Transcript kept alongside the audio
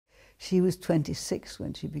She was 26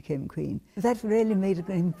 when she became queen. That really made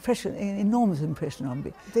an enormous impression on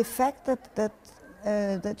me. The fact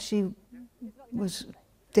that she was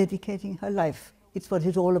dedicating her life, it's what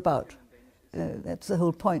it's all about. That's the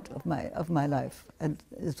whole point of my life, and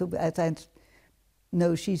as I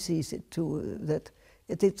know she sees it too. That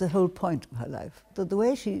it's the whole point of her life. The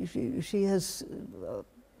way she has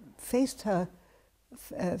faced her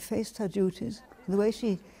duties, the way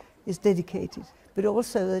she is dedicated, but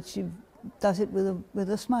also that she does it with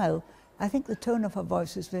a smile. I think the tone of her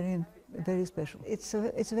voice is very special. It's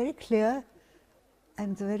a very clear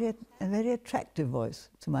and a very attractive voice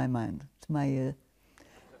to my mind, to my ear,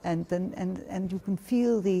 and you can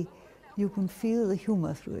feel the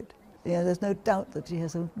humour through it. Yeah, there's no doubt that she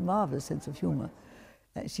has a marvelous sense of humour.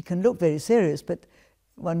 She can look very serious, but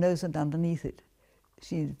one knows that underneath it,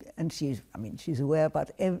 she's aware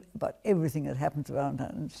about everything that happens around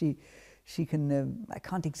her, and she can. I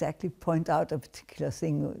can't exactly point out a particular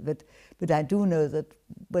thing, but I do know that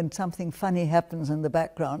when something funny happens in the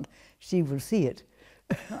background, she will see it.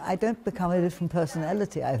 I don't become a different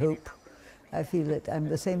personality, I hope. I feel that I'm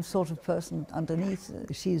the same sort of person underneath.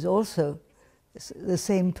 She's also the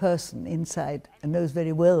same person inside and knows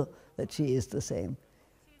very well that she is the same.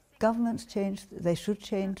 Governments change, they should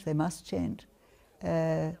change, they must change.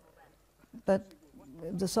 But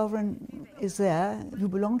the sovereign is there. You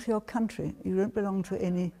belong to your country. You don't belong to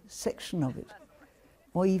any section of it,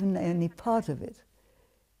 or even any part of it.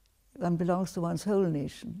 One belongs to one's whole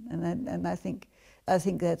nation, and I think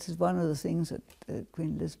that's one of the things that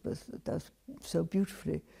Queen Elizabeth does so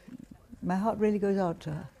beautifully. My heart really goes out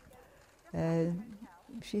to her.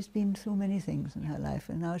 She's been through many things in her life,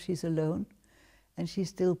 and now she's alone, and she's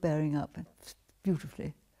still bearing up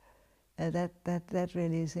beautifully. That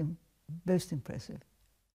really is most impressive.